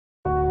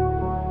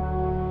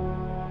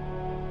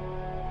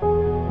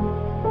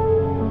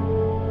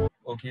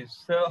Okay,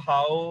 so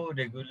how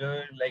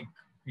regular like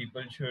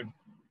people should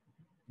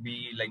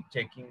be like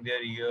checking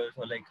their ears,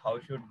 or like how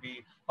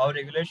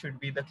regular should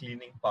be the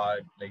cleaning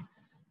part? Like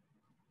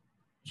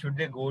should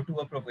they go to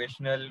a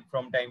professional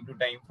from time to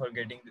time for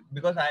getting,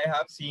 because I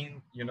have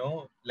seen,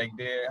 like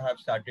they have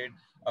started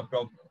a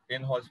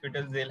in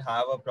hospitals they'll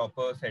have a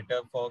proper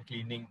setup for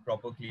cleaning,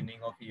 proper cleaning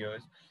of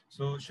ears.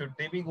 So should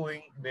they be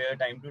going there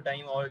time to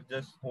time, or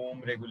just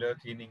home regular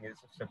cleaning is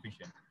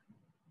sufficient?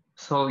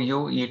 So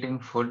you eating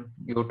food,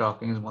 you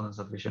talking is more than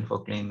sufficient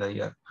for cleaning the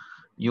ear.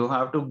 You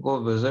have to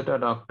go visit a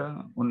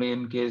doctor only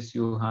in case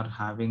you are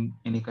having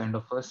any kind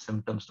of a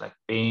symptoms like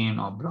pain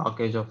or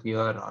blockage of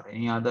ear or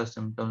any other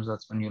symptoms.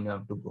 That's when you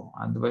have to go.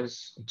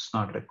 Otherwise, it's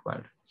not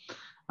required.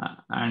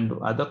 And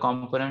other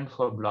component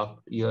for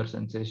blocked ear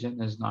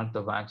sensation is not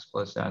the wax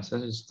per se, as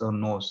such, it's the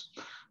nose.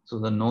 So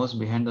the nose,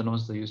 behind the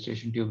nose, the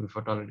eustachian tube, if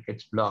at all it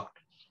gets blocked,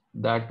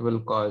 that will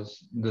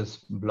cause this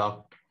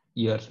blocked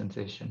ear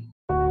sensation.